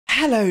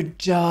Hello,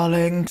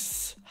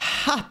 darlings.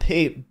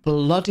 Happy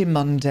bloody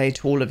Monday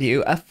to all of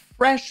you. A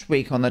fresh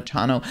week on the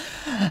channel.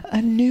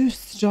 A new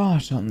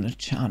start on the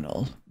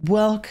channel.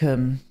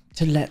 Welcome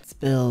to Let's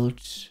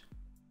Build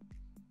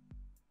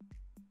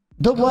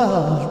the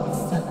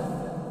World.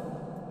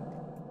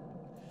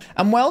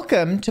 And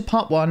welcome to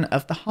part one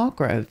of the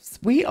Hargroves.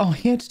 We are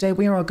here today.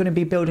 We are going to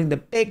be building the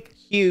big,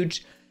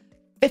 huge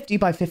 50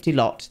 by 50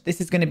 lot. This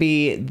is going to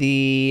be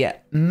the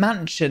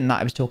mansion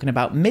that I was talking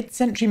about.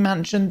 Mid-century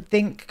mansion.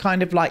 Think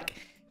kind of like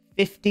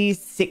 50s,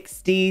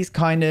 60s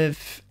kind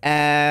of,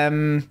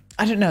 I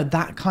don't know,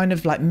 that kind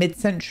of like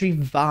mid-century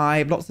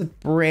vibe. Lots of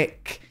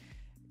brick.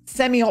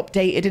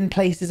 Semi-updated in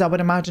places, I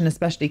would imagine,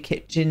 especially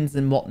kitchens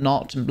and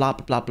whatnot and blah,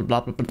 blah, blah,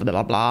 blah, blah, blah, blah,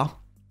 blah, blah.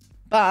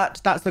 But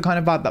that's the kind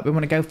of vibe that we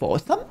want to go for.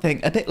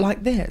 Something a bit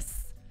like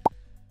this.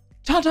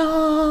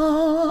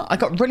 Ta-da! I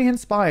got really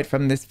inspired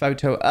from this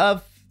photo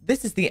of...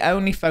 This is the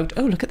only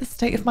photo... Oh, look at the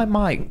state of my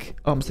mic.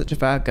 Oh, I'm such a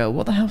Virgo.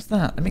 What the hell's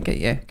that? Let me get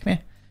you. Come here.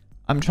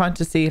 I'm trying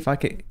to see if I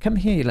can... Come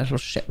here, you little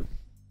shit.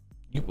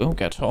 You will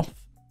get off.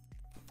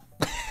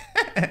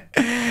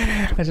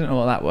 I don't know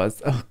what that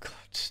was. Oh, God.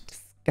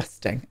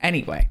 Disgusting.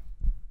 Anyway.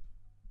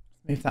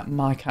 Move that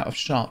mic out of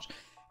shot.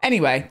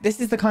 Anyway,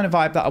 this is the kind of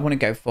vibe that I want to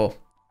go for.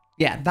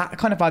 Yeah, that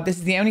kind of vibe. This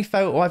is the only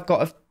photo I've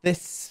got of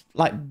this,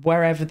 like,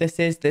 wherever this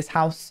is, this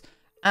house.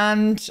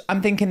 And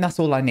I'm thinking that's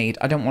all I need.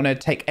 I don't want to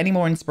take any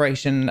more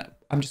inspiration.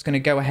 I'm just going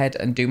to go ahead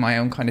and do my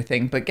own kind of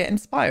thing, but get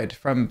inspired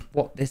from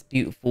what this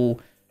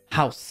beautiful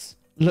house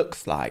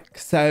looks like.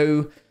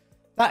 So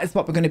that is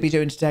what we're going to be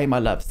doing today, my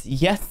loves.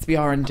 Yes, we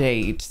are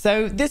indeed.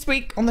 So this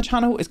week on the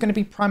channel is going to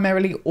be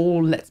primarily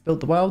all Let's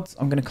Build the Worlds.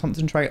 I'm going to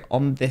concentrate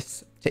on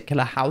this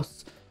particular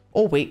house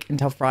all week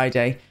until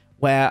Friday,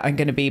 where I'm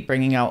going to be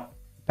bringing out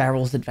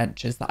Beryl's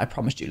adventures that I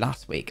promised you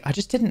last week. I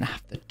just didn't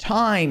have the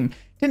time.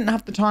 And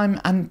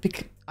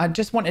I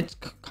just wanted to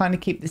kind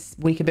of keep this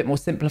week a bit more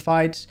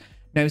simplified.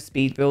 No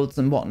speed builds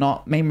and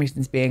whatnot. Main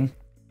reasons being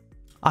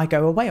I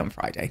go away on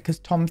Friday because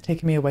Tom's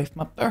taking me away for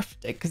my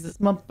birthday, because it's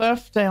my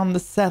birthday on the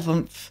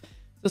 7th. So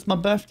it's my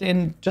birthday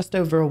in just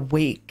over a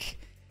week.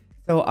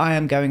 So I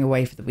am going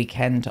away for the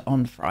weekend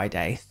on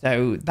Friday.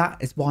 So that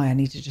is why I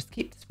need to just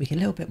keep this week a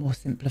little bit more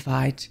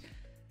simplified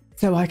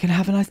so I can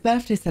have a nice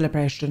birthday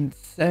celebration.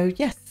 So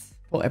yes,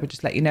 thought I would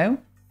just let you know.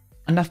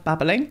 Enough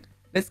babbling.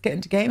 Let's get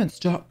into game and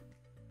start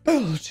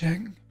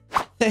building.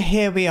 So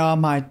here we are,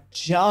 my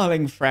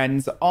darling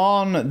friends,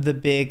 on the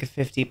big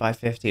 50 by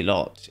 50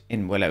 lot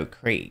in Willow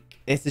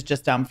Creek. This is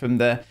just down from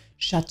the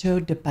Chateau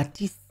de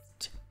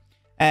Baptiste.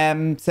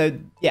 So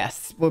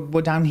yes,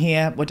 we're down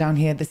here. We're down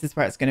here. This is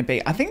where it's going to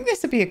be. I think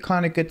this would be a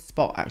kind of good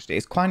spot, actually.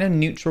 It's kind of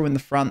neutral in the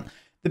front.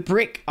 The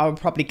brick, I would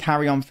probably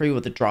carry on through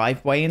with the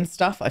driveway and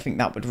stuff. I think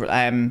that would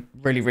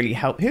really, really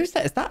help. Who's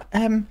that? Is that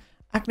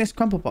Agnes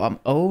Crumplebottom?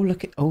 Oh,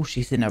 look at... Oh,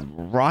 she's in a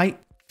right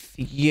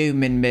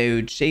fuming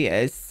mood. She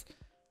is.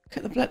 Look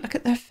at the blood. Look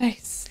at their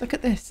face. Look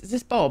at this. Is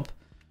this Bob?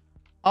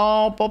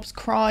 Oh, Bob's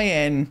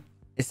crying.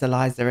 It's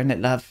Eliza, isn't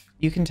it, love?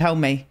 You can tell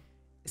me.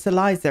 It's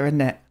Eliza,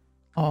 isn't it?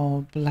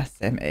 Oh, bless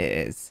him.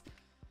 It is.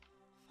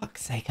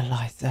 Fuck's sake,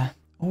 Eliza.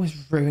 Always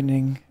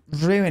ruining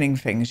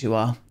things you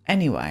are.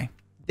 Anyway,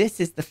 this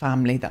is the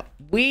family that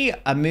we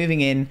are moving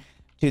in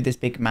to this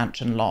big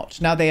mansion lot.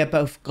 Now, they are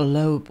both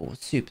global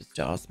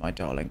superstars, my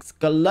darlings.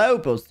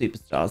 Global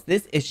superstars.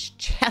 This is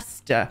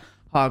Chester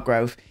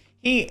Hargrove.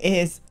 He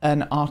is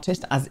an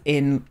artist, as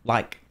in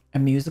like a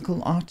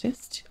musical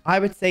artist. I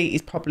would say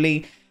he's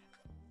probably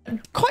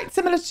quite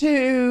similar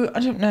to,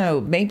 I don't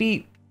know,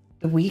 maybe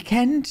The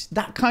Weeknd,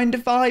 that kind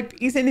of vibe.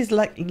 He's in his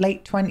like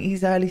late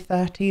 20s, early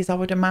 30s, I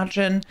would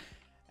imagine.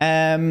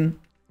 Global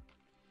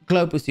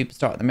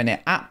superstar at the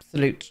minute.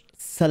 Absolute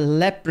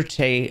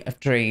celebrity of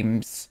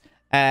dreams.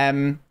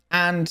 And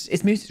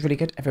his music's really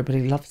good.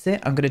 Everybody loves it.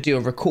 I'm going to do a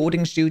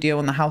recording studio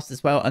on the house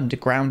as well,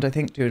 underground, I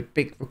think. Do a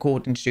big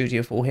recording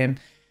studio for him.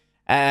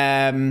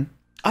 I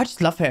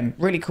just love him.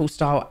 Really cool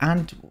style.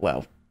 And,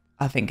 well,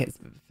 I think it's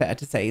fair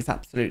to say he's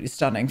absolutely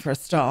stunning for a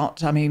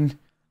start. I mean,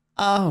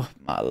 oh,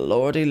 my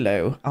lordy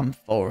loo. I'm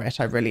for it.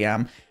 I really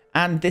am.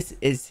 And this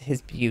is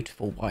his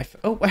beautiful wife.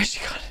 Oh, where's she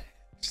gone?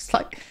 Just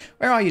like,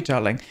 where are you,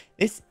 darling?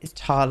 This is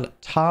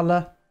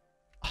Tala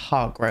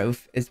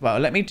Hargrove as well.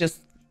 Let me just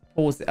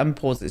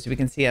unpause it so we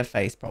can see her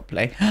face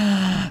properly.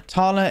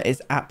 Tala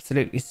is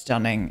absolutely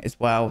stunning as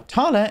well.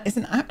 Tala is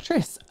an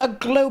actress, a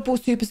global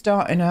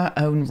superstar in her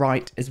own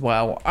right as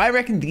well. I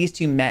reckon these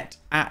two met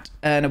at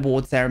an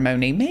award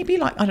ceremony, maybe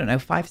like, I don't know,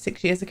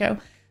 5-6 years ago.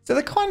 So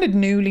they're kind of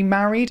newly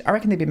married. I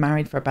reckon they've been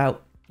married for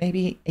about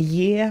maybe a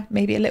year,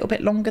 maybe a little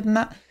bit longer than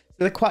that.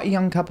 So they're quite a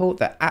young couple.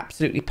 They're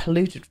absolutely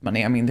polluted for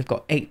money. I mean, they've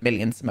got 8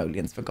 million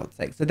simoleons, for God's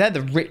sake. So they're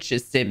the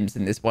richest Sims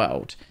in this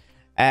world.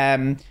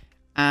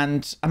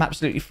 And I'm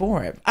absolutely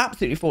for it.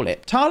 Absolutely for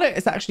it. Tala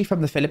is actually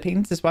from the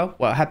Philippines as well.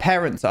 Well, her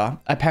parents are.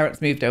 Her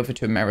parents moved over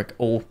to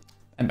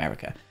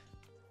America.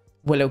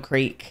 Willow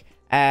Creek.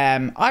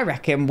 I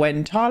reckon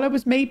when Tala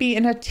was maybe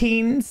in her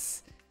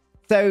teens.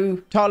 So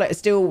Tala is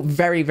still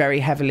very,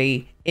 very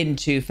heavily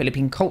into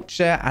Philippine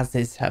culture, as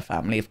is her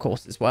family, of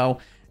course, as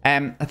well.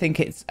 I think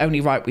it's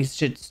only right we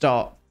should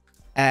start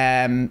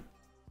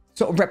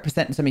sort of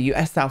representing some of you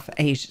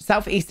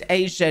Southeast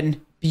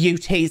Asian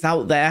beauties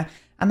out there.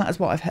 And that is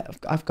what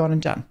I've gone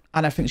and done.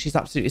 And I think she's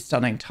absolutely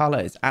stunning.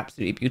 Tala is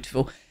absolutely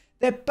beautiful.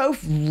 They're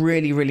both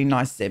really, really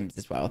nice Sims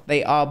as well.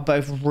 They are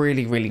both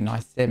really, really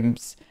nice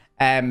Sims.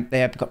 They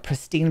have got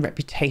pristine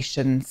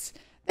reputations.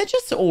 They're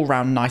just all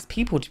around nice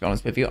people, to be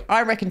honest with you.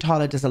 I reckon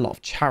Tala does a lot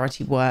of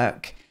charity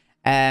work,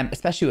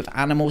 especially with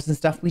animals and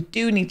stuff. We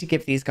do need to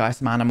give these guys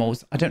some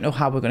animals. I don't know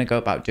how we're going to go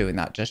about doing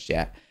that just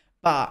yet.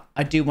 But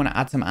I do want to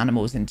add some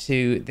animals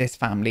into this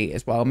family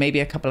as well.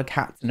 Maybe a couple of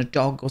cats and a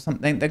dog or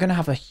something. They're going to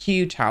have a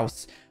huge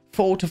house,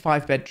 4 to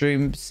 5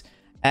 bedrooms.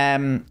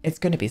 It's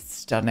going to be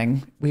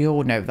stunning. We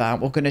all know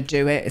that. We're going to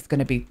do it. It's going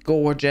to be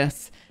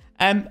gorgeous.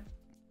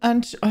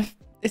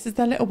 This is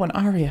their little one,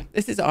 Aria.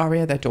 This is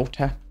Aria, their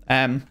daughter.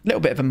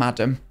 Little bit of a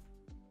madam.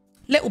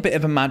 Little bit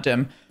of a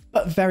madam,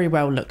 but very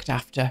well looked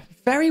after.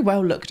 Very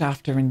well looked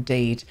after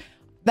indeed.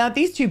 Now,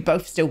 these two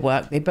both still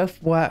work. They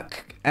both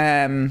work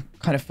kind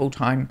of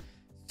full-time.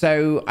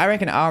 So I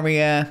reckon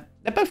Aria,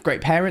 they're both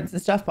great parents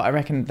and stuff, but I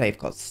reckon they've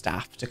got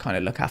staff to kind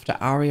of look after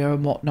Aria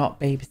and whatnot,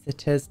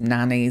 babysitters,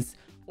 nannies,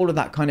 all of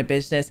that kind of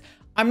business.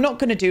 I'm not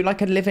going to do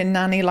like a live-in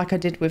nanny like I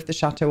did with the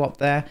chateau up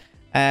there.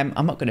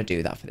 I'm not going to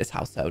do that for this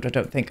household, I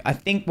don't think. I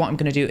think what I'm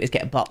going to do is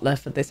get a butler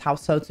for this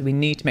household. So we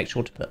need to make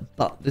sure to put a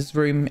butler's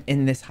room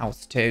in this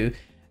house too.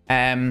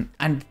 And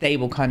they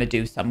will kind of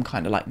do some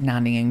kind of like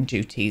nannying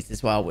duties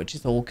as well, which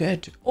is all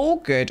good. All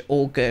good,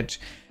 all good.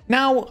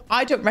 Now,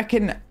 I don't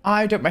reckon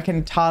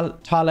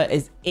Tala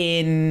is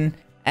in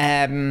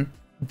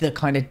the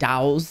kind of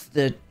DAOs,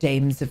 the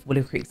Dames of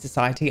Willow Creek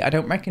Society. I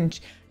don't reckon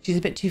she's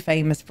a bit too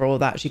famous for all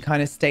that. She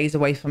kind of stays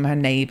away from her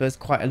neighbors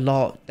quite a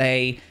lot.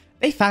 They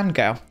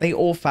fangirl. They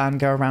all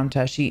fangirl around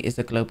her. She is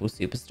a global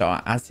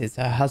superstar, as is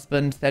her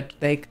husband.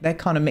 They're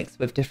kind of mixed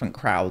with different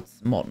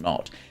crowds and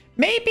whatnot.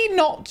 Maybe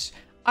not.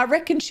 I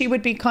reckon she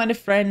would be kind of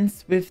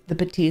friends with the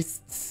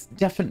Batistes.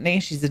 Definitely.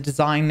 She's a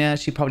designer.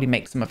 She probably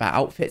makes some of her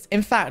outfits.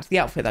 In fact, the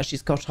outfit that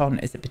she's got on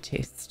is a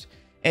Batiste.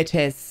 It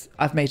is.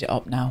 I've made it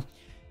up now.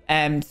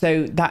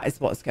 So that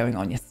is what's going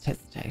on. Yes, it is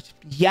indeed.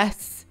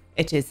 Yes,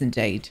 it is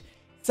indeed.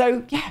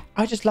 So yeah,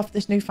 I just love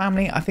this new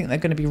family. I think they're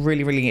going to be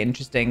really, really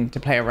interesting to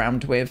play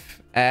around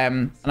with.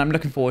 And I'm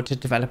looking forward to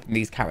developing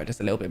these characters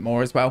a little bit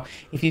more as well.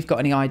 If you've got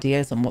any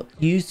ideas on what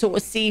you sort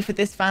of see for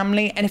this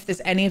family, and if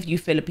there's any of you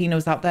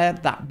Filipinos out there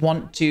that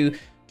want to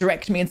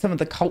direct me in some of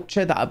the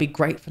culture, that would be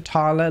great for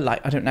Tala. Like,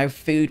 I don't know,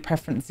 food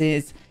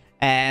preferences,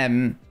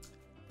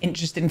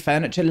 interest in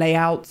furniture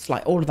layouts,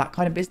 like all of that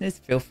kind of business,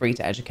 feel free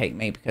to educate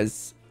me,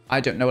 because I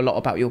don't know a lot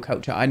about your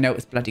culture. I know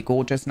it's bloody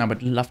gorgeous and I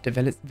would love to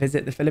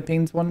visit the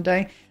Philippines one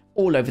day.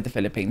 All over the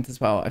Philippines as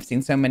well. I've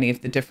seen so many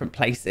of the different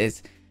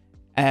places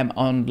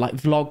on like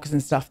vlogs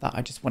and stuff that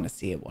I just want to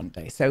see it one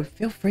day. So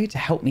feel free to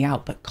help me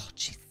out. But God,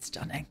 she's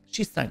stunning.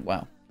 She's so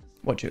well.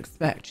 What do you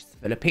expect? She's a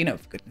Filipino,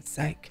 for goodness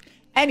sake.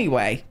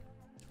 Anyway,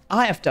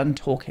 I have done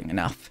talking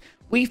enough.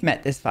 We've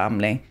met this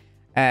family.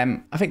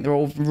 I think they're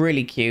all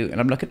really cute. And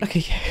I'm looking, look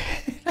at you.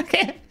 Look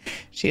at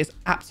she is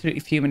absolutely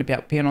fuming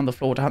about being on the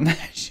floor down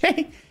there.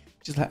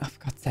 She's like, oh,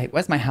 for God's sake,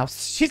 where's my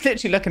house? She's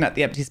literally looking at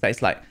the empty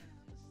space like,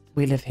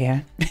 we live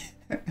here.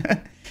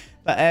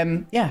 But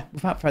yeah,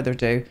 without further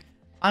ado,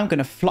 I'm going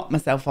to flop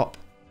myself up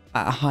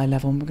at a high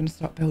level and we're going to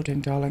start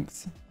building,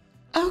 darlings.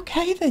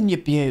 Okay then, you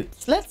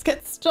beauts. Let's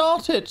get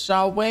started,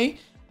 shall we?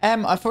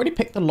 I've already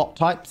picked the lot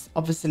types.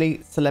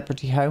 Obviously,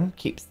 celebrity home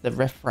keeps the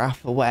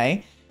riff-raff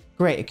away.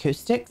 Great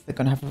acoustics. They're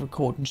going to have a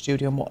recording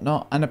studio and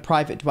whatnot. And a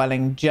private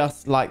dwelling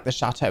just like the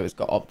chateau has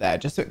got up there.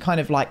 Just so it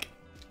kind of like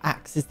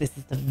acts as this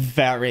is the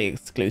very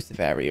exclusive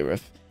area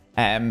of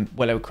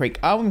Willow Creek.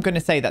 Oh, I'm going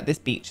to say that this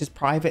beach is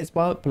private as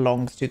well. It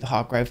belongs to the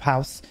Hargrove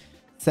house.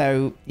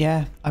 So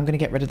yeah, I'm going to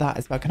get rid of that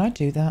as well. Can I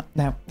do that?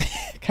 No,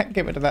 can't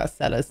get rid of that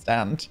cellar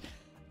stand.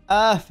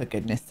 For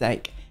goodness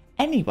sake.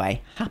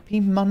 Anyway,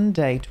 happy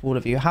Monday to all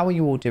of you. How are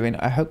you all doing?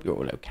 I hope you're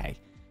all okay.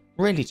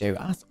 Really do,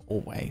 as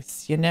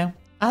always, you know.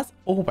 As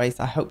always,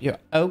 I hope you're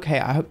okay.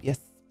 I hope you're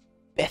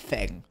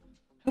spiffing.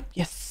 Hope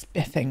you're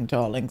spiffing,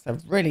 darlings. I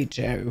really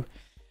do.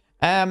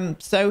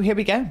 So here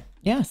we go.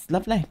 Yes,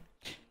 lovely.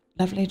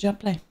 Lovely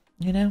jubbly,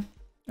 you know.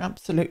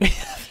 Absolutely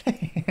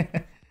lovely.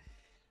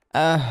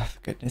 For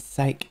goodness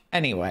sake.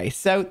 Anyway,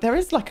 so there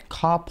is like a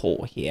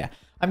carport here.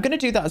 I'm going to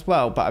do that as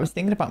well, but I was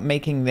thinking about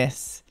making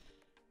this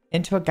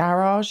into a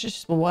garage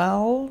as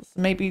well.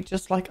 So maybe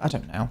just like, I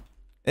don't know.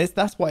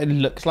 That's what it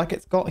looks like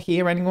it's got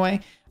here anyway.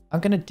 I'm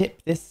going to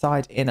dip this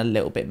side in a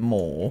little bit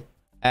more.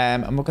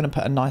 And we're going to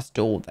put a nice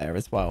door there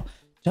as well.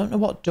 Don't know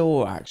what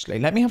door, actually.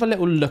 Let me have a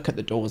little look at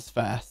the doors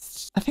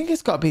first. I think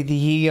it's got to be the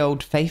ye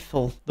old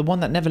faithful. The one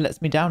that never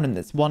lets me down. And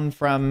this one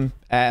from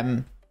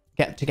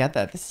Get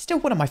Together. This is still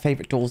one of my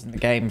favourite doors in the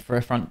game for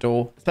a front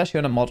door. Especially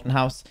on a modern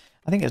house.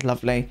 I think it's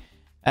lovely.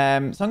 So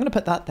I'm going to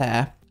put that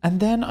there. And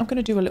then I'm going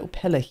to do a little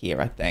pillar here,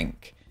 I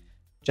think.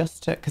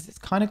 Just to... Because it's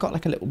kind of got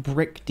like a little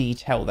brick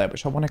detail there.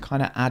 Which I want to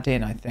kind of add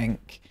in, I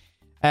think.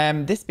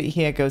 This bit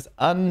here goes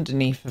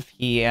underneath of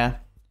here.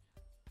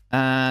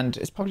 And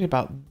it's probably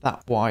about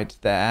that wide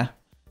there.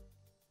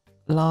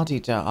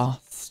 La-di-da.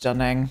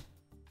 Stunning.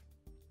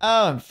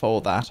 Oh, I'm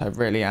for that. I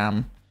really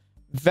am.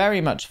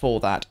 Very much for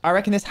that. I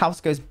reckon this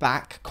house goes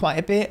back quite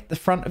a bit. The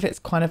front of it's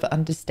kind of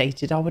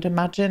understated, I would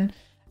imagine.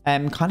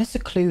 Kind of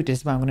secluded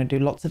as well. I'm going to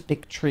do lots of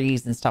big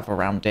trees and stuff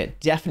around it.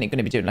 Definitely going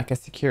to be doing like a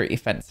security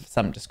fence of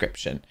some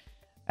description.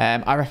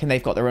 I reckon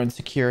they've got their own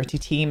security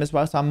team as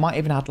well. So I might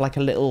even add like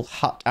a little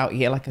hut out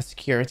here, like a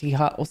security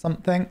hut or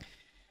something.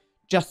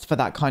 Just for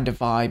that kind of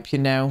vibe, you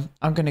know.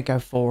 I'm going to go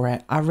for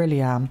it. I really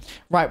am.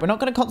 Right, we're not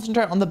going to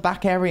concentrate on the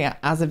back area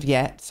as of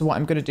yet. So what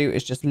I'm going to do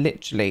is just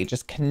literally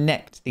just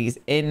connect these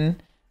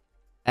in.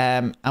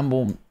 And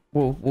we'll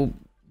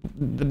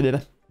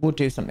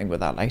do something with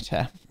that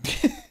later.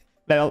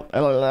 What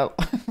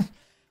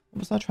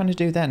was I trying to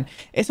do then?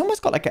 It's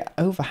almost got like an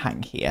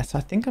overhang here. So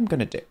I think I'm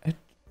going to do...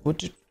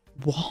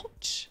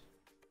 What?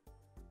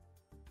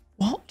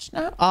 What?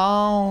 No?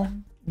 Oh,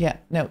 yeah.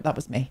 No, that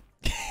was me.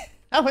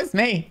 That was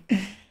me.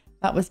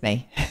 That was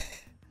me.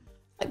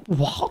 Like,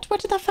 what? Where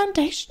did that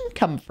foundation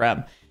come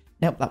from?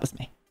 Nope, that was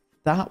me.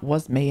 That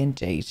was me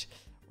indeed.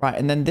 Right,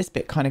 and then this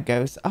bit kind of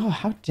goes, oh,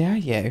 how dare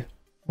you?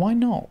 Why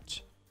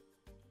not?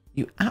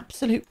 You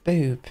absolute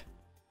boob.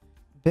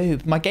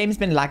 Boob. My game's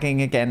been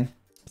lagging again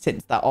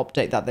since that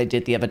update that they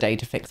did the other day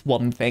to fix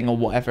one thing or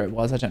whatever it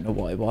was. I don't know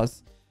what it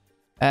was.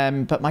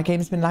 But my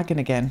game's been lagging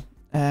again.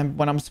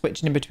 When I'm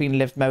switching in between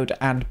live mode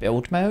and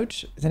build mode.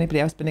 Has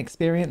anybody else been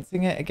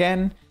experiencing it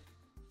again?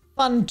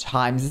 Fun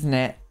times, isn't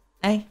it?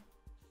 Eh?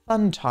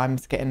 Fun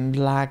times getting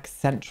lag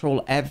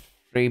central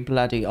every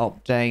bloody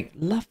update.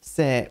 Loves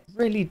it.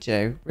 Really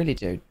do. Really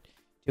do.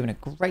 Doing a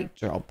great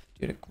job.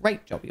 Doing a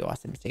great job, your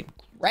awesome team.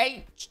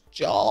 Great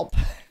job.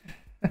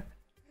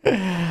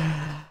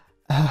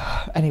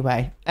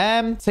 Anyway,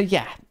 so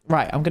yeah,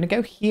 right. I'm going to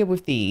go here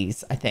with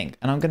these, I think,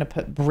 and I'm going to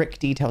put brick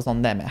details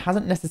on them. It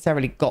hasn't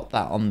necessarily got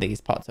that on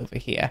these parts over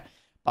here,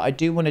 but I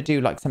do want to do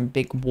like some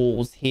big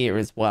walls here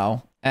as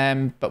well.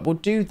 But we'll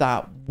do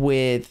that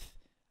with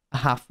a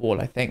half wall,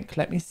 I think.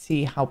 Let me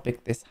see how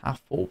big this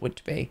half wall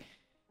would be.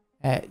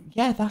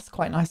 Yeah, that's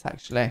quite nice,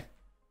 actually.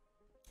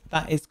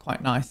 That is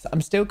quite nice.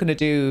 I'm still going to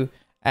do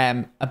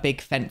a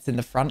big fence in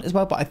the front as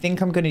well, but I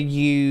think I'm going to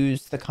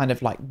use the kind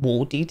of like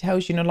wall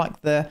details, you know,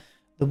 like the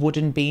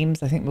wooden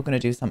beams. I think we're going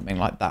to do something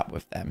like that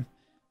with them.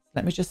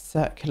 Let me just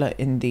circular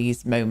in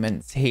these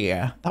moments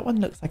here. That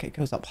one looks like it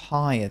goes up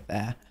higher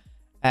there.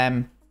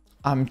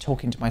 I'm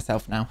talking to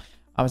myself now.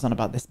 I was on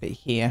about this bit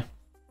here.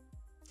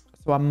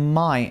 So I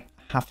might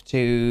have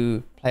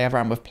to play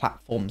around with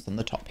platforms on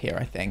the top here,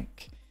 I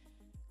think.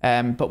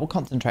 But we'll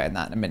concentrate on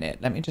that in a minute.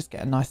 Let me just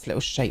get a nice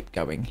little shape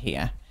going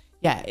here.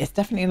 Yeah, it's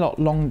definitely a lot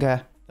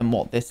longer than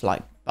what this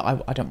like,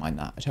 but I don't mind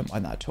that. I don't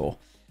mind that at all.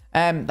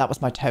 That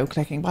was my toe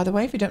clicking, by the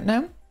way, if you don't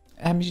know.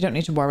 You don't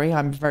need to worry.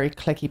 I'm a very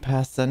clicky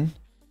person.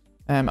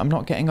 I'm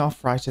not getting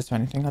arthritis or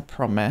anything, I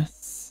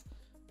promise.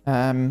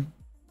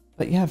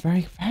 But yeah,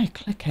 very, very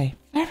clicky.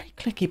 Very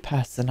clicky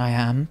person I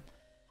am.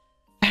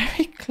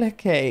 Very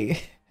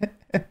clicky.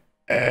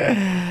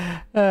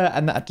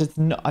 And that does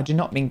not, I do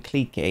not mean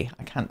cliquey.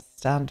 I can't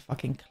stand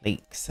fucking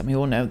cliques. And we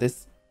all know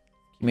this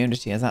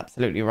community is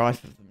absolutely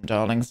rife of them,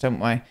 darlings,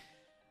 don't we?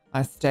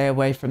 I stay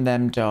away from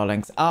them,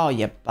 darlings. Oh,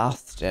 you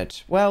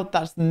bastard. Well,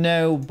 that's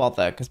no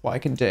bother, because what I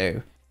can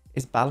do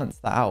is balance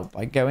that out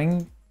by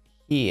going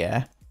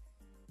here.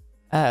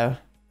 Oh.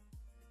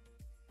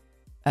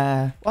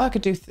 Well, I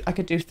could do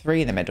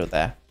 3 in the middle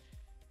there.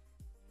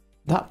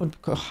 That would,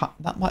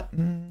 that might,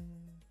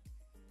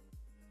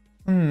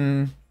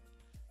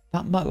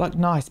 that might look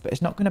nice, but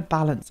it's not going to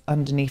balance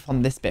underneath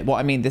on this bit. What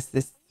I mean, this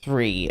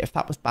 3, if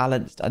that was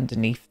balanced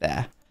underneath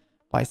there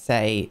by,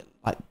 say,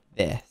 like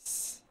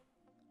this.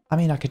 I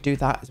mean, I could do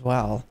that as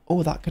well.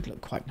 Oh, that could look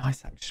quite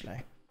nice,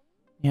 actually.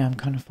 Yeah, I'm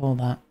kind of for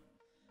that.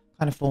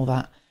 Kind of for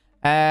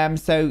that.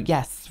 So,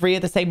 yes, 3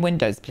 of the same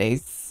windows,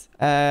 please.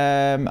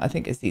 I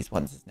think it's these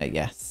ones, isn't it?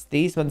 Yes,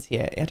 these ones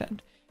here. I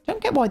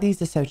don't get why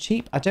these are so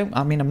cheap.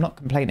 I mean, I'm not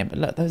complaining, but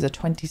look, those are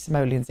 20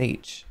 simoleons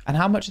each. And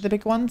how much are the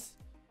big ones?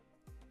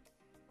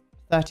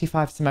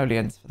 35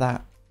 simoleons for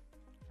that.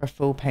 For a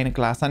full pane of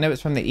glass. I know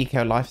it's from the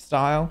eco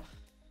lifestyle,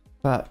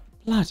 but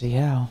bloody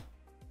hell.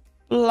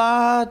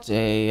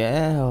 Bloody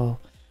hell.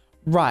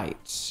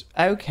 Right.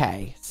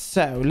 Okay.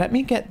 So let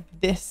me get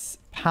this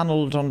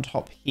paneled on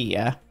top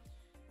here,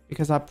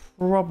 because I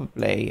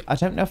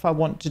don't know if I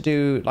want to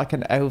do like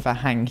an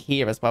overhang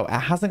here as well. It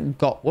hasn't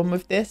got one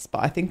with this,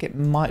 but I think it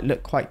might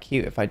look quite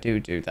cute if I do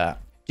that.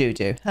 Do.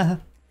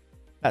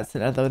 That's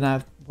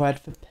another word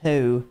for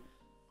poo.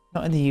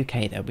 Not in the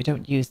UK though. We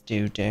don't use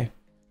do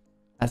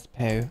as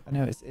poo. I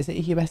know is it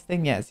a US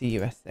thing? Yeah, it's a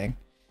US thing.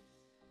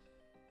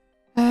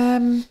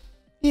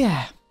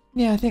 Yeah,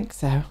 I think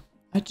so.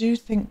 I do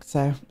think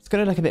so. It's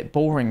going to look a bit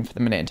boring for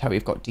the minute until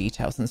we've got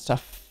details and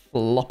stuff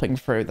flopping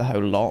through the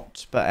whole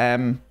lot. But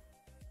I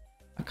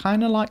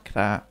kind of like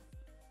that.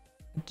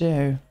 I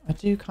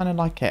do kind of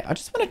like it. I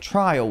just want to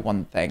trial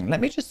one thing.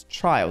 Let me just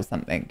trial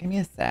something. Give me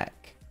a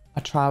sec. I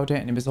trialed it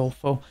and it was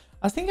awful.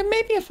 I was thinking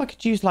maybe if I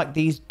could use like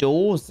these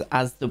doors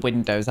as the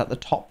windows at the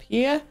top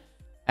here.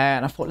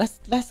 And I thought,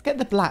 let's get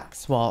the black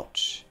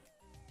swatch.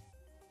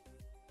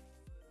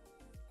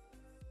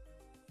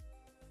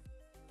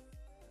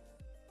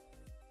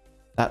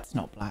 That's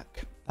not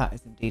black. That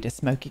is indeed a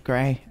smoky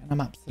grey, and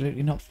I'm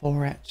absolutely not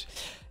for it.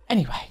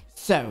 Anyway,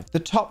 so the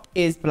top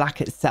is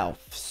black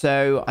itself.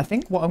 So I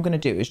think what I'm going to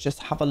do is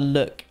just have a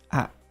look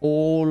at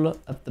all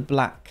of the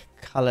black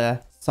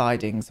colour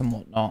sidings and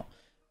whatnot,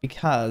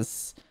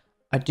 because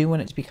I do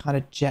want it to be kind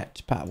of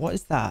jet black. What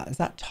is that? Is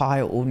that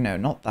tile? Oh, no,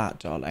 not that,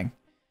 darling.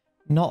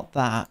 Not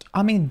that.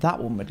 I mean,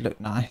 that one would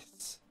look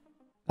nice.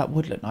 That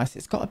would look nice.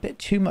 It's got a bit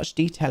too much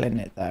detail in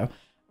it, though.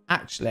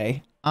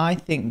 Actually, I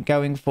think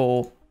going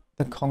for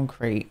the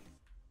concrete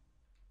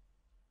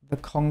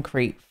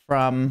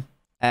from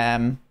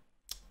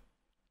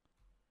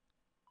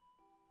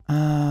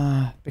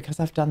because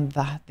I've done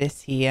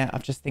this here,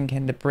 I'm just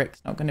thinking the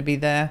brick's not going to be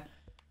there.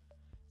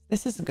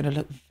 This isn't going to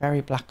look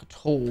very black at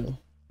all.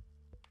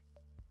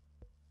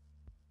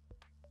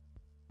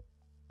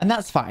 And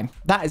that's fine.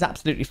 That is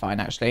absolutely fine,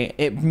 actually.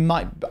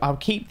 I'll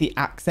keep the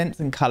accents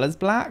and colors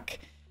black,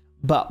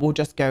 but we'll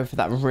just go for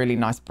that really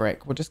nice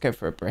brick. We'll just go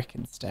for a brick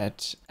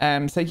instead.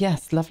 So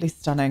yes, lovely,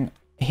 stunning.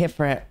 Here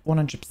for it,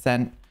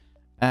 100%.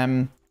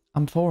 I'm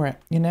for it,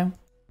 you know?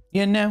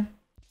 You know?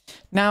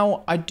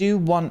 Now, I do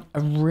want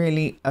a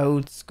really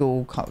old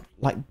school,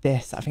 like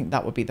this. I think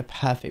that would be the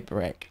perfect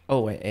brick.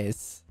 Oh, it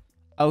is.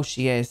 Oh,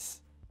 she is.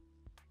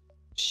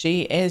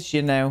 She is,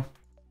 you know.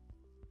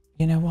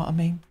 You know what I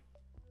mean?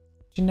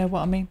 Do you know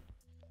what I mean?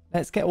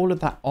 Let's get all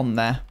of that on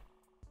there.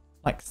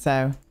 Like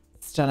so.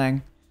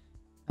 Stunning.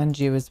 And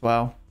you as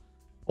well.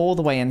 All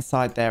the way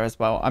inside there as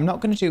well. I'm not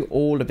going to do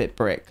all of it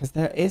brick because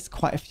there is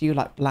quite a few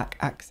like black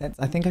accents.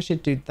 I think I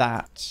should do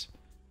that.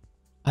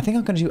 I think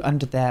I'm going to do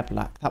under there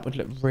black. That would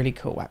look really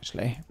cool,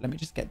 actually. Let me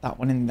just get that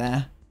one in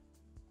there.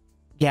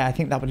 Yeah, I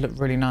think that would look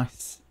really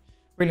nice.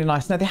 Really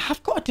nice. Now, they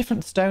have got a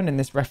different stone in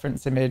this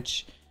reference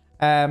image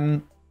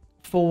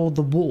for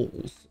the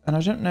walls. And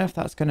I don't know if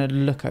that's going to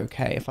look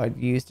okay if I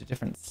used a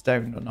different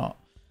stone or not.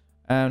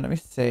 Let me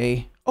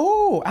see.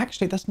 Oh,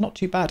 actually, that's not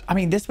too bad. I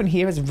mean, this one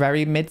here is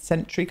very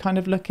mid-century kind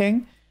of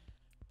looking.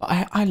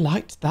 But I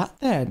liked that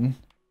then.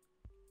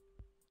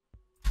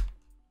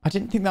 I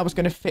didn't think that was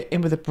going to fit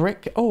in with a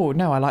brick. Oh,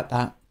 no, I like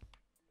that.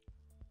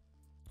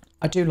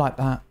 I do like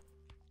that.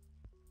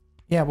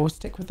 Yeah, we'll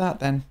stick with that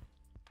then.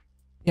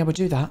 Yeah, we'll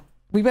do that.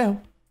 We will.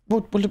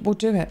 We'll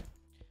do it.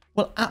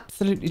 We'll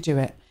absolutely do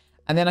it.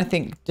 And then I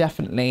think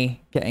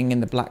definitely getting in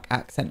the black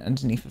accent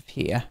underneath of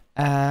here.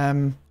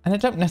 And I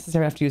don't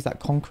necessarily have to use that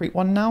concrete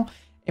one now.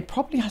 It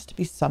probably has to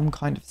be some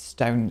kind of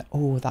stone.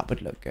 Oh, that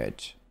would look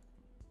good.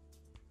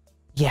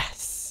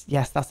 Yes.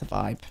 Yes, that's a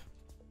vibe.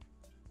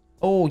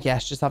 Oh,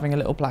 yes. Just having a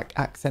little black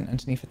accent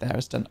underneath it there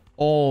has done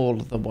all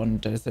the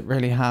wonders. It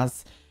really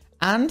has.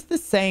 And the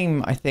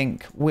same, I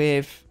think,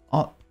 with...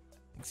 Oh,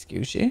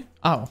 excuse you.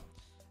 Oh.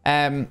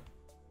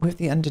 With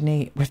the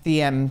underneath... With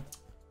the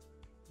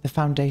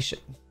foundation...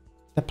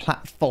 The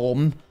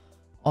platform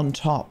on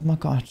top. Oh my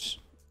God.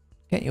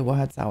 Get your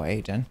words out,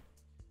 Aiden.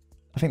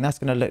 I think that's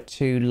going to look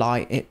too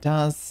light. It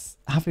does.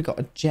 Have we got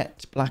a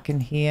jet black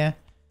in here?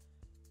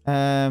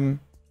 Do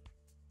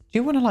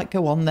you want to like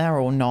go on there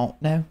or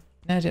not? No?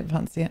 No, I didn't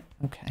fancy it.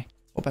 Okay.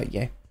 What about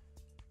you?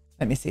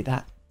 Let me see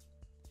that.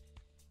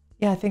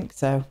 Yeah, I think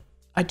so.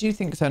 I do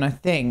think so. And I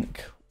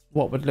think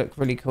what would look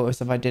really cool is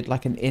if I did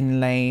like an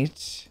inlaid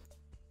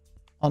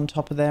on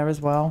top of there as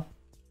well.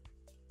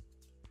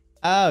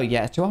 Oh,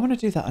 yeah. Do I want to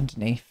do that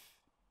underneath?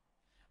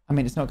 I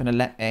mean, it's not going to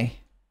let me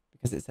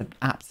because it's an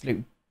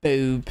absolute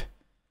boob.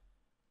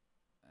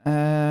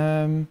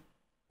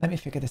 Let me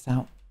figure this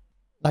out.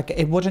 Like,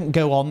 it wouldn't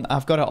go on.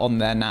 I've got it on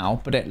there now,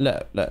 but it,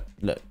 look.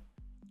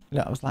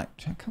 I was like,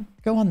 come,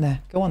 go on there.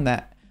 Go on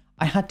there.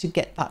 I had to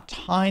get that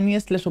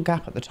tiniest little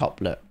gap at the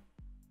top, look.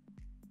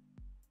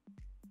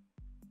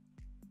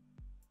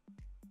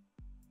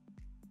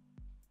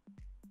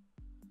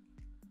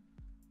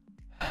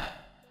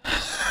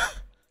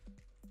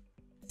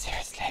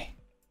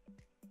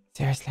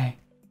 Seriously.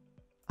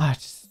 I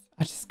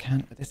just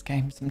can't with this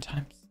game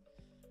sometimes.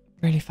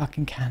 Really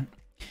fucking can't.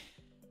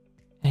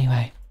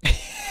 Anyway.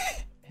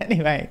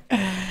 Anyway.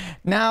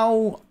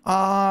 Now,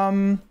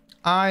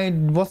 I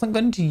wasn't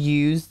going to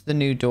use the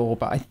new door,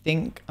 but I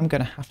think I'm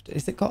going to have to.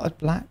 Is it got a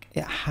black?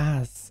 It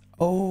has.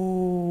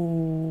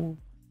 Oh,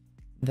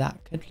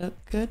 that could look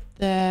good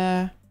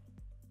there.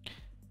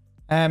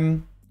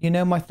 You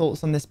know my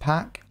thoughts on this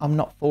pack. I'm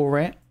not for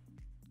it.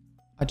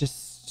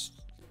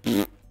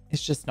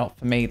 It's just not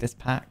for me, this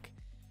pack.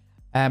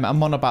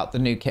 I'm on about the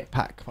new kit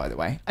pack, by the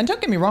way. And don't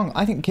get me wrong,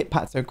 I think kit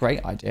packs are a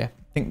great idea.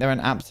 I think they're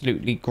an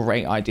absolutely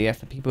great idea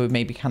for people who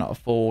maybe cannot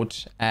afford.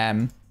 Do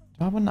I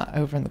want that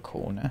over in the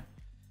corner?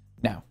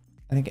 No,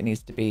 I think it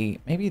needs to be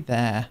maybe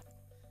there.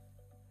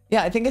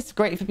 Yeah, I think it's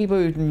great for people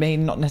who may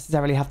not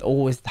necessarily have to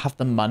always have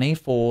the money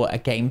for a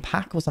game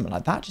pack or something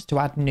like that, just to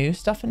add new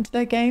stuff into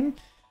their game.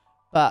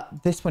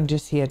 But this one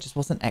just here just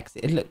wasn't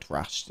it looked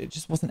rushed. It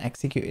just wasn't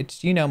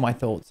executed. You know my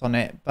thoughts on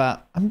it,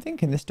 but I'm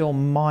thinking this door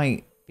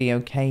might be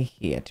okay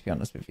here, to be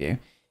honest with you,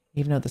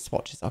 even though the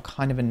swatches are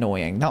kind of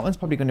annoying. That one's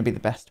probably going to be the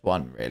best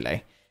one,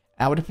 really.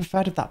 I would have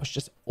preferred if that was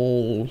just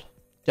all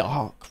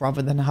dark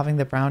rather than having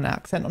the brown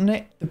accent on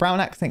it. The brown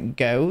accent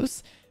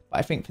goes, But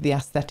I think for the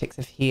aesthetics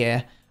of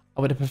here,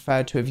 I would have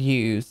preferred to have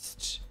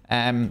used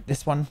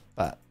this one,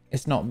 but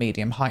it's not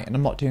medium height, and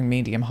I'm not doing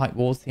medium height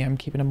walls here. I'm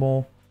keeping them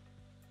more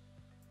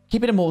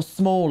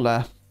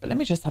smaller. But let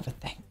me just have a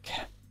think.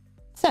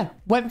 So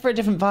went for a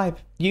different vibe.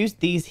 Used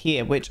these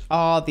here, which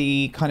are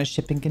the kind of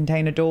shipping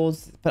container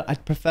doors, but I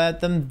preferred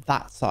them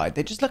that side.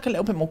 They just look a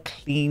little bit more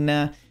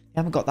cleaner. They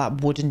haven't got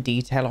that wooden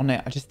detail on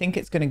it. I just think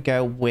it's going to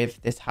go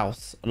with this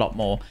house a lot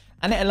more.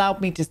 And it allowed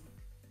me to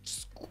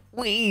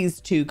squeeze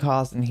 2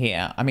 cars in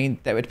here. I mean,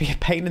 there would be a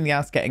pain in the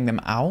ass getting them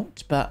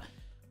out, but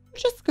we're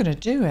just going to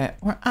do it.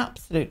 We're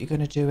absolutely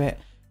going to do it.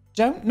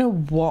 Don't know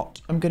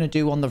what I'm going to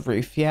do on the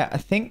roof yet. I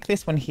think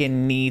this one here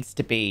needs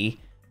to be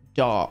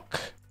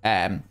dark,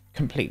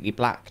 completely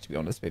black, to be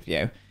honest with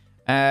you.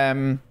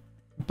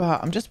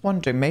 But I'm just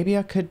wondering, maybe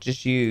I could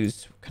just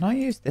use, can I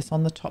use this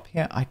on the top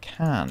here? I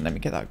can. Let me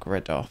get that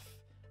grid off.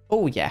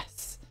 Oh,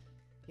 yes.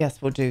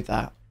 Yes, we'll do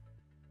that.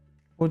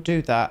 We'll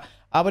do that.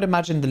 I would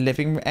imagine the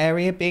living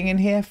area being in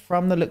here.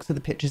 From the looks of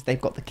the pictures, they've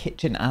got the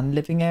kitchen and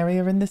living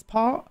area in this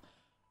part,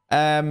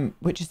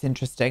 which is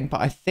interesting.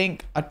 But I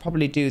think I'd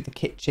probably do the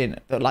kitchen,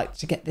 but like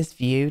to get this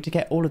view, to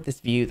get all of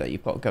this view that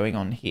you've got going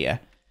on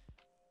here.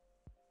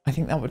 I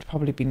think that would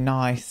probably be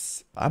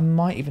nice. I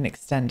might even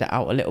extend it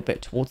out a little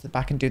bit towards the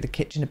back and do the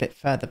kitchen a bit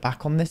further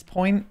back on this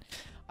point.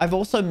 I've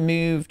also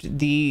moved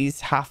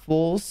these half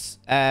walls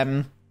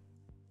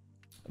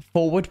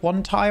forward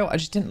 1 tile. I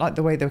just didn't like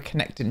the way they were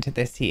connecting to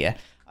this here.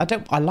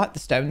 I like the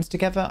stones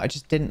together. I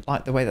just didn't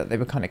like the way that they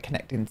were kind of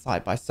connecting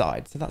side by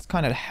side. So that's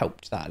kind of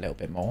helped that a little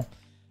bit more.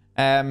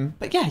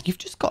 But yeah, you've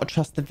just got to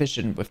trust the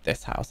vision with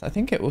this house. I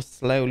think it will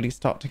slowly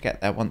start to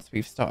get there once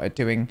we've started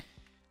doing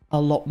a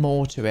lot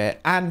more to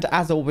it. And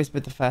as always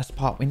with the first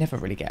part, we never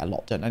really get a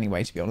lot done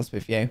anyway, to be honest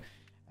with you.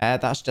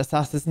 That's just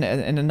us, isn't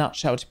it? In a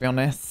nutshell, to be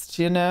honest,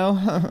 you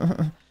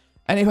know?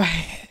 Anyway,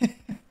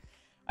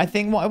 I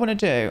think what I want to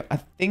do, I'm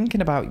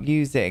thinking about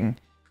using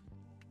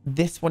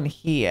this one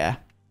here,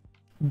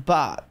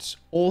 but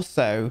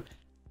also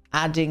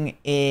adding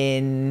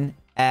in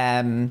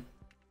some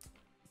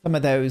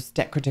of those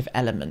decorative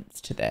elements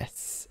to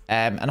this.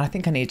 And I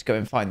think I need to go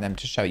and find them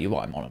to show you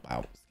what I'm on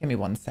about. Just give me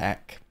 1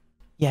 sec.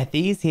 Yeah,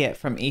 these here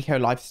from Eco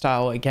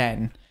Lifestyle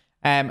again.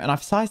 And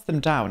I've sized them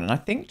down. And I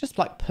think just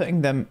like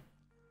putting them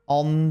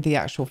on the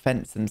actual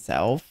fence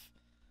themselves,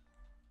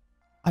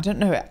 I don't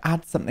know, it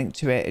adds something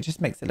to it. It just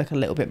makes it look a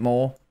little bit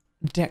more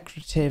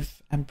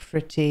decorative and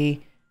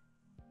pretty.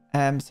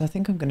 So I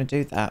think I'm going to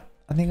do that.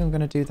 I think I'm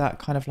going to do that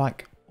kind of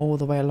like all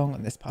the way along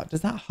on this part.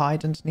 Does that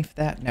hide underneath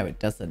there? No, it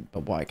doesn't.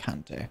 But what I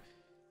can do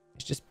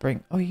is just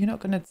bring... Oh, you're not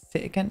going to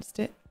sit against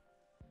it?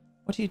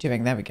 What are you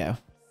doing? There we go.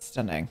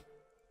 Stunning.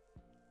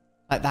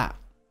 Like that.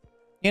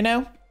 You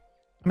know?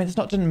 I mean, it's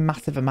not done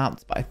massive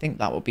amounts, but I think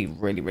that will be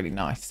really, really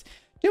nice.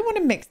 Do you want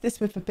to mix this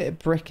with a bit of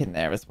brick in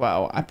there as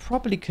well? I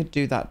probably could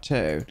do that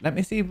too. Let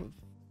me see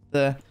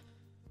the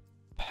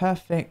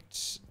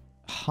perfect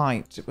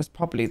height. It was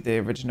probably the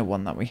original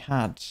one that we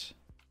had.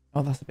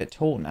 Oh, that's a bit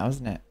tall now,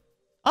 isn't it?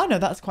 Oh, no,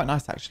 that's quite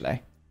nice,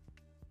 actually.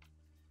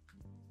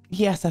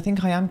 Yes, I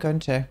think I am going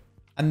to.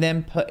 And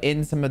then put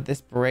in some of this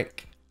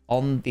brick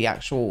on the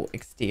actual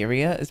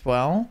exterior as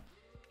well.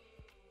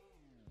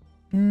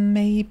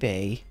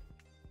 Maybe.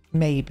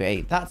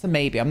 Maybe. That's a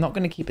maybe. I'm not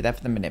going to keep it there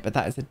for the minute, but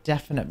that is a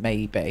definite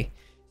maybe.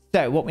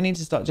 So what we need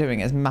to start doing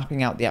is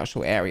mapping out the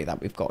actual area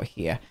that we've got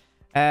here.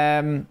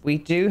 We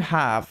do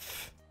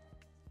have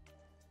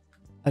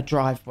a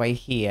driveway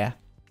here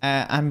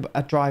and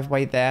a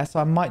driveway there. So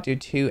I might do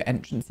 2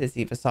 entrances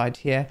either side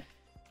here.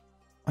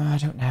 I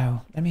don't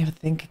know. Let me have a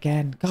think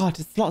again. God,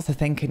 there's lots of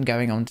thinking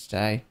going on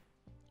today.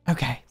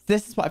 Okay, so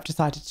this is what I've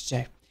decided to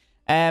do.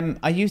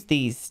 I use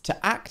these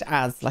to act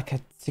as like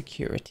a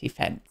security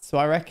fence. So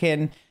I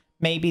reckon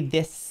maybe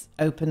this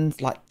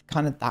opens like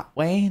kind of that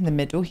way in the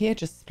middle here,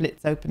 just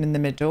splits open in the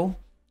middle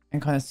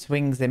and kind of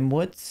swings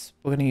inwards.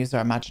 We're going to use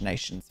our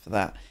imaginations for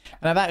that.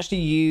 And I've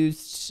actually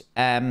used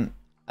an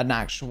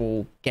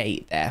actual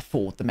gate there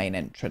for the main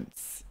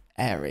entrance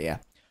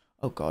area.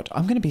 Oh God,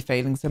 I'm going to be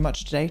failing so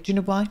much today. Do you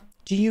know why?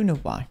 Do you know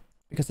why?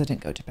 Because I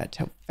didn't go to bed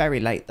till very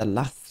late the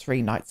last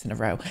 3 nights in a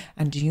row.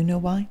 And do you know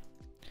why?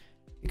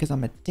 Because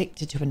I'm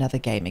addicted to another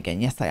game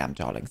again. Yes, I am,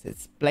 darlings.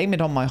 It's blame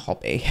it on my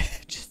hobby.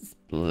 Just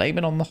blame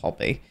it on the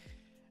hobby.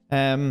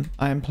 I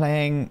am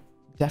playing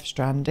Death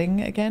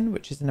Stranding again,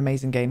 which is an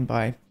amazing game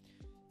by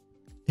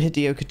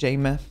Hideo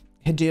Kojima,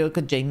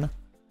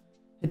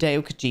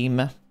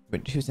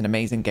 who's an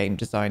amazing game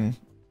design,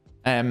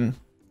 a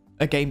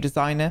game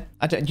designer.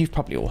 You've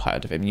probably all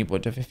heard of him. You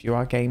would have if you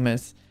are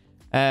gamers.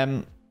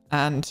 And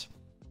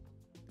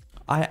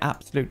I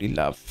absolutely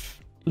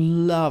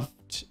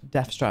loved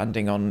Death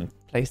Stranding on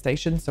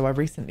PlayStation. So I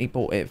recently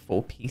bought it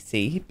for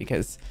PC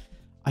because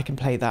I can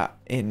play that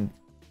in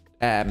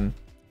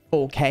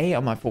 4K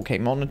on my 4K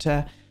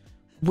monitor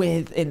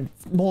in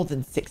more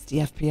than 60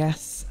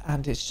 FPS,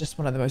 and it's just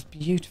one of the most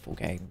beautiful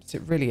games.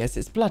 It really is.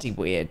 It's bloody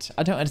weird.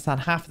 I don't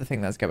understand half the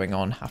thing that's going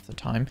on half the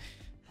time,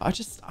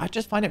 but I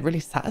just find it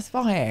really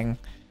satisfying.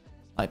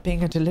 like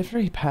being a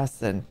delivery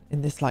person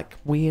in this like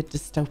weird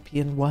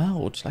dystopian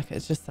world. Like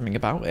it's just something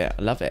about it.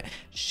 I love it.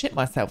 Shit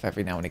myself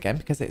every now and again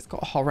because it's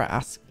got horror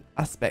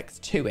aspects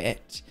to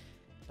it.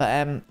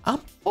 But I'm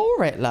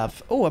for it,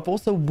 love. Oh, I've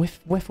also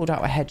whiffled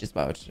out a hedge as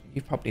well.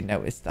 You've probably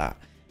noticed that.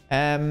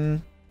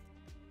 Let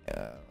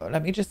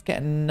me just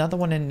get another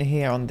one in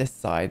here on this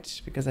side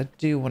because I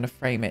do want to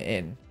frame it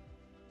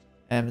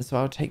in. So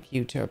I'll take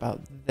you to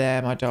about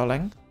there, my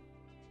darling.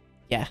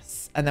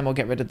 Yes. And then we'll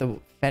get rid of the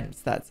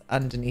fence that's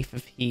underneath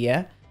of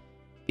here.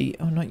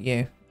 Oh, not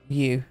you.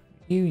 You,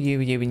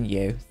 and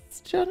you.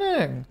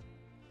 Stunning.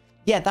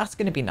 Yeah, that's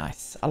going to be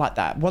nice. I like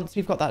that. Once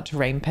we've got that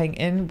terrain paint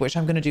in, which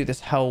I'm going to do this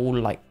whole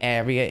like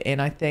area in,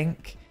 I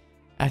think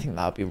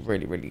that'll be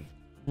really, really,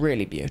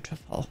 really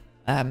beautiful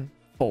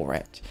for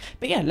it.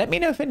 But yeah, let me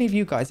know if any of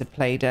you guys have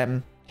played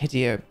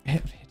Hideo.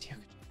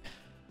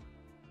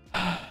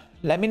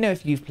 Let me know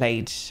if you've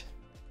played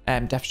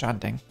Death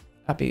Stranding.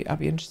 I'd be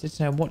interested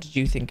to know, what did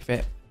you think of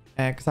it?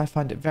 Because I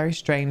find it very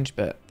strange,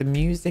 but the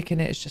music in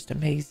it is just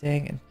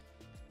amazing, and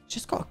it's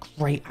just got a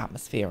great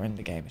atmosphere in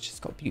the game. It's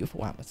just got a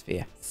beautiful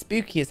atmosphere.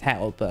 Spooky as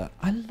hell, but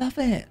I love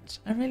it.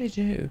 I really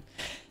do.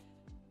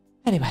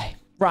 Anyway,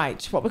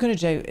 right, what we're going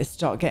to do is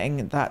start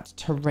getting that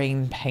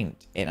terrain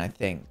paint in, I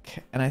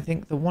think. And I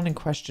think the one in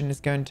question is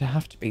going to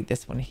have to be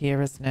this one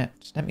here, isn't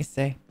it? Let me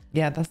see.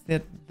 Yeah, that's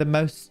the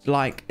most,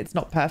 like, it's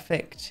not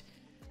perfect,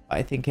 but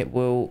I think it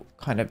will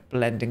kind of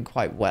blend in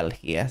quite well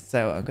here.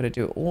 So I'm going to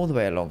do it all the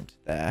way along to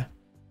there.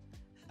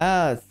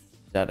 Ah,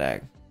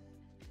 stunning.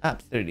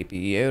 Absolutely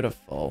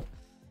beautiful.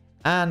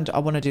 And I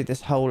want to do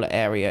this whole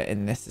area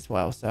in this as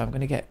well. So I'm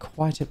going to get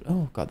quite a...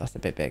 Oh, God, that's a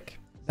bit big.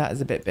 That is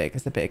a bit big.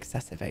 It's a bit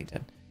excessive,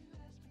 Aiden.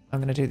 I'm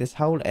going to do this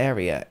whole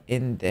area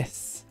in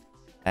this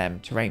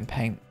terrain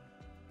paint.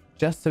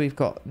 Just so we've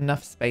got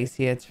enough space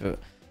here for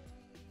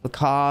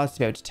cars to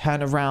be able to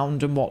turn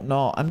around and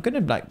whatnot. I'm going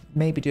to like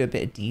maybe do a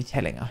bit of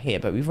detailing out here.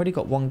 But we've already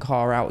got one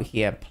car out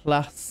here.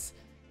 Plus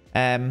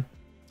 2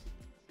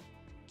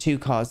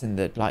 cars in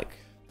the like...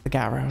 the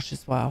garage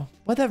as well.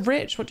 Well, they're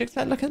rich. What do you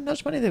expect? Look how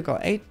much money they've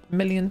got. 8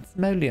 million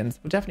simoleons.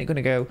 We're definitely going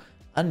to go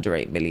under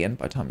 8 million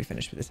by the time we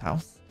finish with this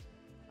house.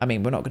 I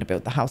mean, we're not going to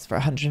build the house for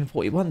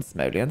 141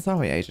 simoleons, are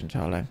we, Agent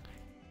Charlie?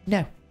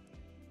 No.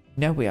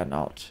 No, we are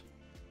not.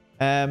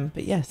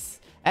 But yes.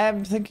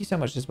 Thank you so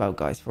much as well,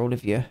 guys, for all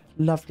of your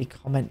lovely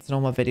comments and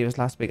all my videos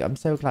last week. I'm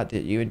so glad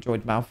that you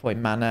enjoyed Malfoy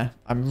Manor.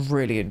 I'm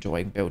really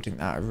enjoying building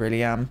that. I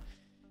really am.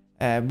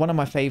 One of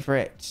my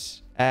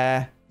favourite...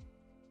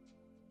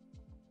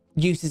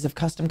 uses of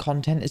custom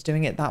content is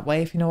doing it that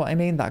way, if you know what I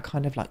mean. That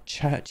kind of like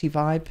churchy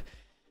vibe,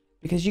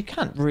 because you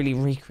can't really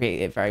recreate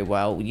it very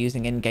well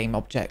using in-game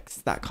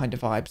objects, that kind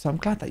of vibe. So I'm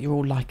glad that you're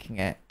all liking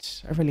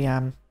it. I really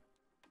am.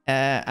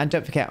 And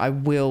don't forget, I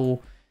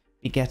will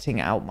be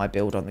getting out my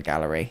build on the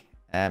gallery,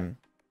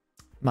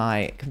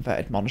 my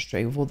converted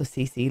monastery, with all the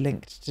CC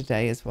linked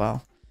today as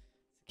well.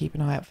 Keep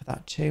an eye out for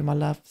that too, my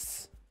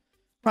loves.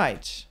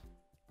 Right.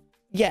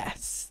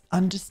 Yes,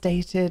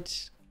 understated,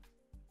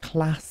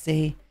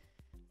 classy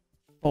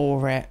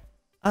for it.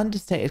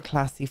 Understated,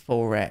 classy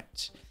for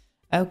it.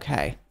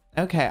 Okay.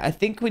 I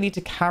think we need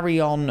to carry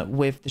on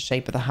with the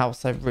shape of the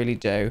house. I really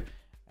do.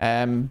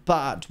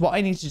 But what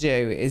I need to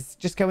do is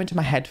just go into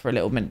my head for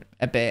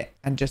a bit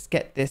and just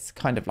get this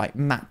kind of like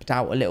mapped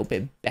out a little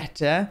bit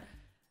better.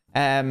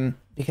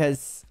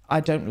 Because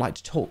I don't like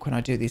to talk when I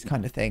do these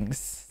kind of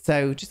things.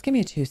 So just give me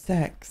a 2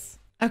 secs.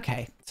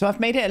 Okay, so I've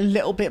made it a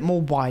little bit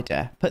more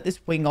wider. Put this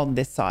wing on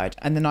this side,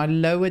 and then I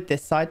lowered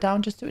this side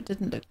down just so it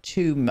didn't look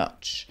too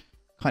much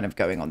kind of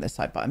going on this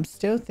side. But I'm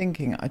still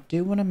thinking I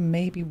do want to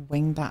maybe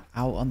wing that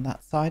out on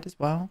that side as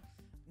well.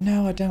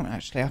 No, I don't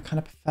actually. I kind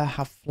of prefer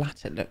how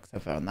flat it looks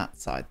over on that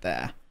side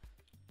there.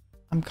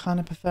 I'm kind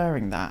of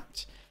preferring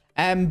that.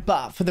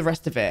 But for the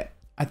rest of it,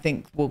 I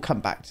think we'll come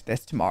back to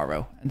this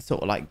tomorrow and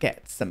sort of like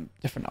get some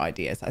different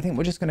ideas. I think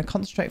we're just going to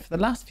concentrate for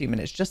the last few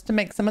minutes just to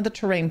make some of the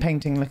terrain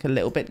painting look a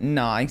little bit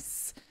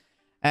nice.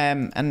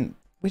 And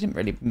we didn't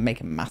really make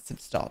a massive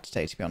start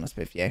today, to be honest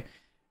with you.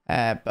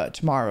 But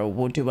tomorrow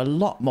we'll do a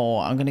lot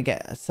more. I'm going to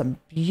get some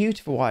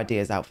beautiful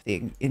ideas out for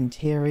the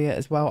interior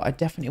as well. I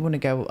definitely want to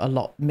go a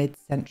lot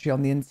mid-century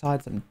on the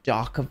inside, some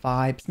darker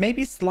vibes,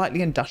 maybe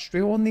slightly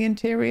industrial on the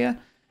interior.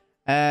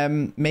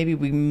 Maybe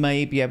we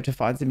may be able to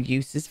find some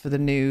uses for the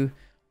new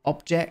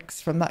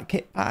objects from that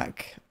kit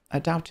pack. I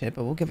doubt it,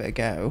 but we'll give it a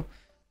go.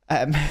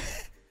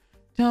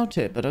 Doubt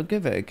it, but I'll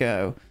give it a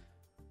go.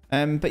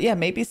 But yeah,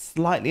 maybe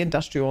slightly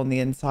industrial on the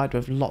inside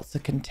with lots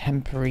of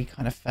contemporary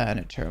kind of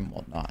furniture and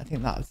whatnot. I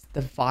think that's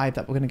the vibe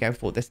that we're going to go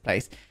for this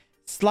place.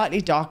 Slightly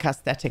dark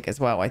aesthetic as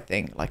well, I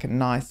think. Like a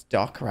nice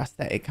darker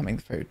aesthetic coming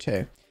through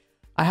too.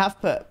 I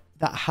have put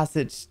that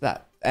hazard,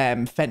 that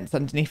fence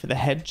underneath of the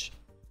hedge.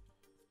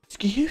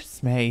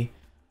 Excuse me.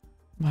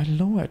 My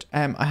lord.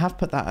 I have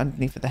put that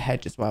underneath of the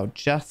hedge as well,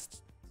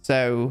 just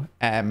so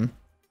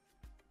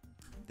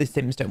the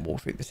Sims don't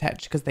walk through this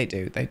hedge, because they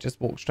do. They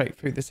just walk straight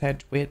through this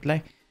hedge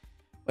weirdly,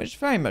 which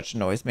very much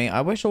annoys me.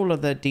 I wish all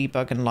of the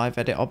debug and live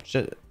edit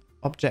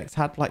objects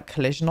had like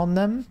collision on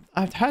them.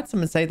 I've heard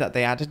someone say that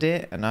they added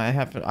it, and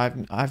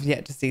I've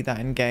yet to see that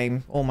in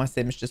game. All my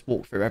Sims just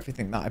walk through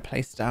everything that I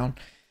place down,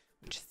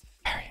 which is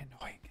very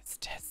annoying as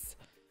it is.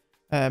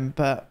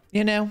 But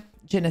you know,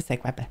 je ne sais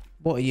quoi.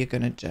 What are you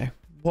gonna do?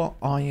 What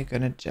are you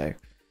gonna do?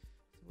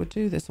 We'll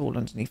do this all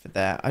underneath of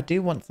there. I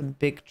do want some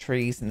big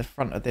trees in the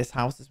front of this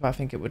house as well. I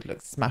think it would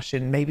look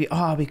smashing. Maybe,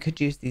 oh, we could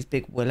use these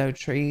big willow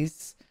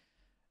trees.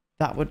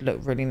 That would look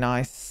really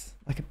nice.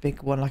 Like a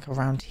big one, like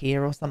around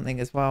here or something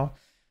as well.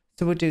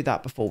 So we'll do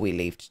that before we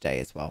leave today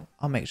as well.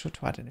 I'll make sure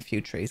to add in a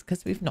few trees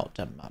because we've not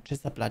done much.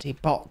 It's a bloody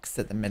box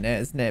at the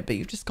minute, isn't it? But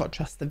you've just got to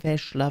trust the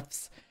vish,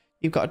 loves.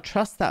 You've got to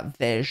trust that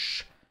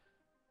vish.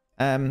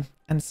 And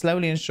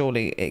slowly and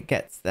surely it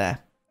gets there.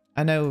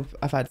 I know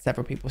I've had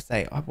several people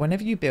say, oh,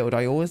 whenever you build,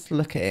 I always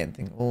look at it and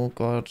think, oh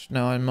God,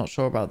 no, I'm not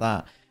sure about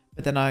that.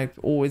 But then I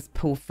always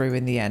pull through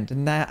in the end.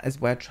 And that is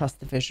where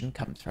trust the vision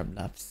comes from,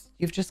 loves.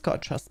 You've just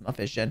got to trust my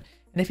vision.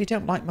 And if you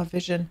don't like my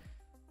vision,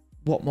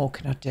 what more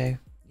can I do?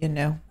 You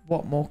know,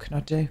 what more can I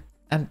do?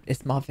 And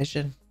it's my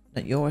vision,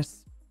 not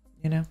yours,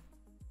 you know?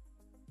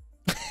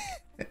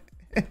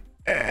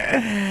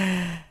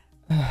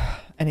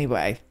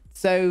 Anyway,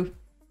 so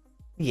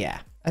yeah,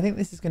 I think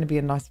this is going to be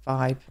a nice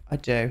vibe. I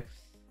do.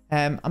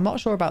 I'm not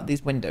sure about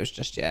these windows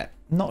just yet.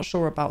 Not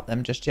sure about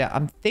them just yet.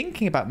 I'm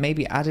thinking about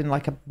maybe adding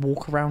like a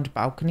walk around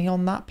balcony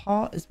on that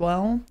part as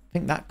well. I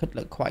think that could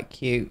look quite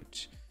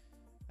cute.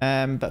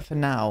 But for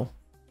now,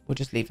 we'll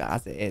just leave it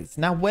as it is.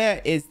 Now,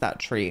 where is that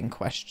tree in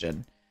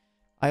question?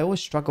 I always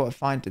struggle at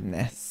finding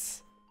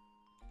this.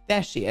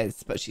 There she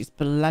is, but she's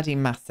bloody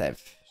massive.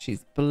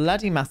 She's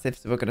bloody massive,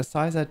 so we're going to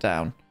size her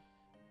down.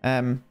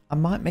 I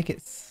might make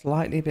it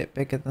slightly a bit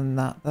bigger than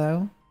that,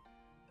 though.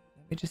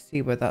 Let me just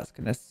see where that's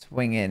going to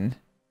swing in.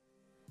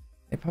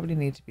 It probably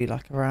need to be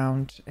like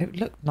around... It would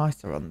look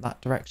nicer on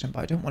that direction,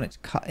 but I don't want it to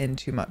cut in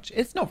too much.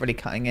 It's not really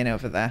cutting in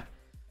over there.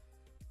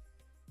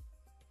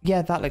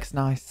 Yeah, that looks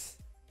nice.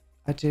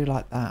 I do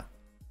like that.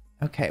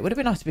 Okay, it would have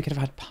been nice if we could have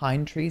had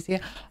pine trees here.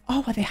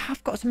 Oh, well, they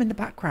have got some in the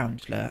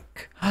background,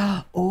 look.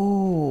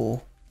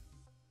 Oh,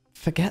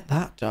 forget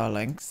that,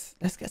 darlings.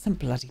 Let's get some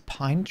bloody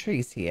pine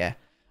trees here.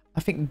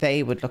 I think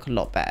they would look a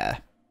lot better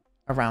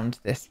around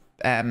this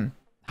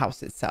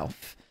house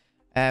itself.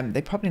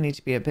 They probably need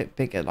to be a bit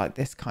bigger, like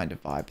this kind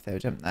of vibe, though,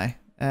 don't they?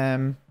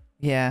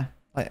 Yeah,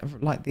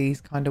 like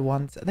these kind of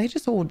ones. Are they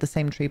just all the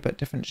same tree but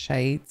different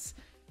shades?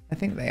 I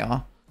think they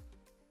are.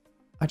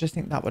 I just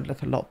think that would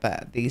look a lot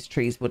better. These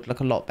trees would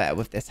look a lot better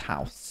with this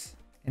house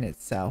in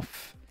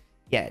itself.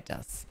 Yeah, it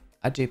does.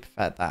 I do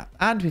prefer that.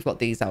 And we've got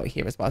these out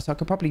here as well. So I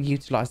could probably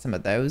utilize some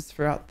of those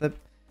throughout the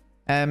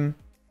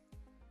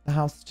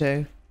house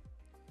too.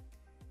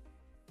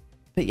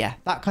 But yeah,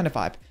 that kind of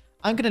vibe.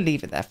 I'm going to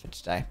leave it there for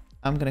today.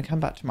 I'm going to come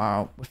back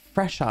tomorrow with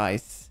fresh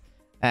eyes.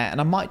 And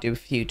I might do a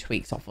few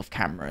tweaks off of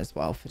camera as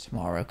well for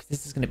tomorrow. Because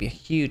this is going to be a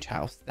huge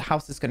house. The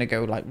house is going to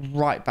go like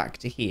right back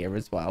to here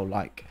as well.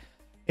 Like...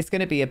 It's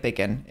going to be a big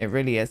one. It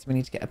really is. We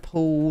need to get a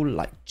pool,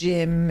 like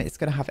gym. It's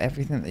going to have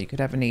everything that you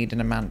could ever need in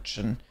a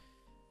mansion.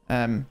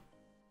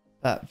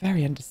 But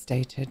very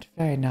understated.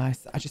 Very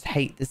nice. I just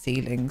hate the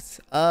ceilings.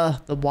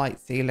 The white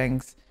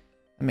ceilings.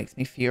 It makes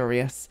me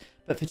furious.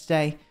 But for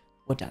today,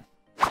 we're done.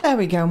 There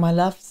we go, my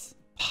loves.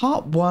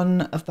 Part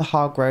 1 of the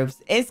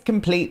Hargroves is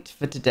complete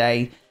for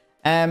today.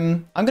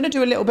 I'm going to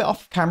do a little bit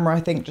off camera, I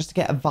think, just to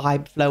get a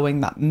vibe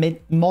flowing, that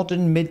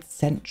modern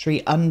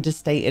mid-century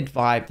understated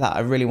vibe that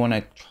I really want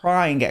to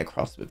try and get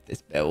across with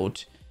this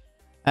build.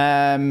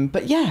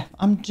 But yeah,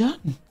 I'm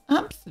done.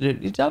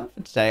 Absolutely done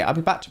for today. I'll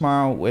be back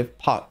tomorrow with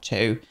part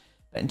 2.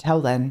 But until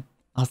then,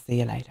 I'll see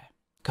you later.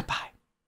 Goodbye.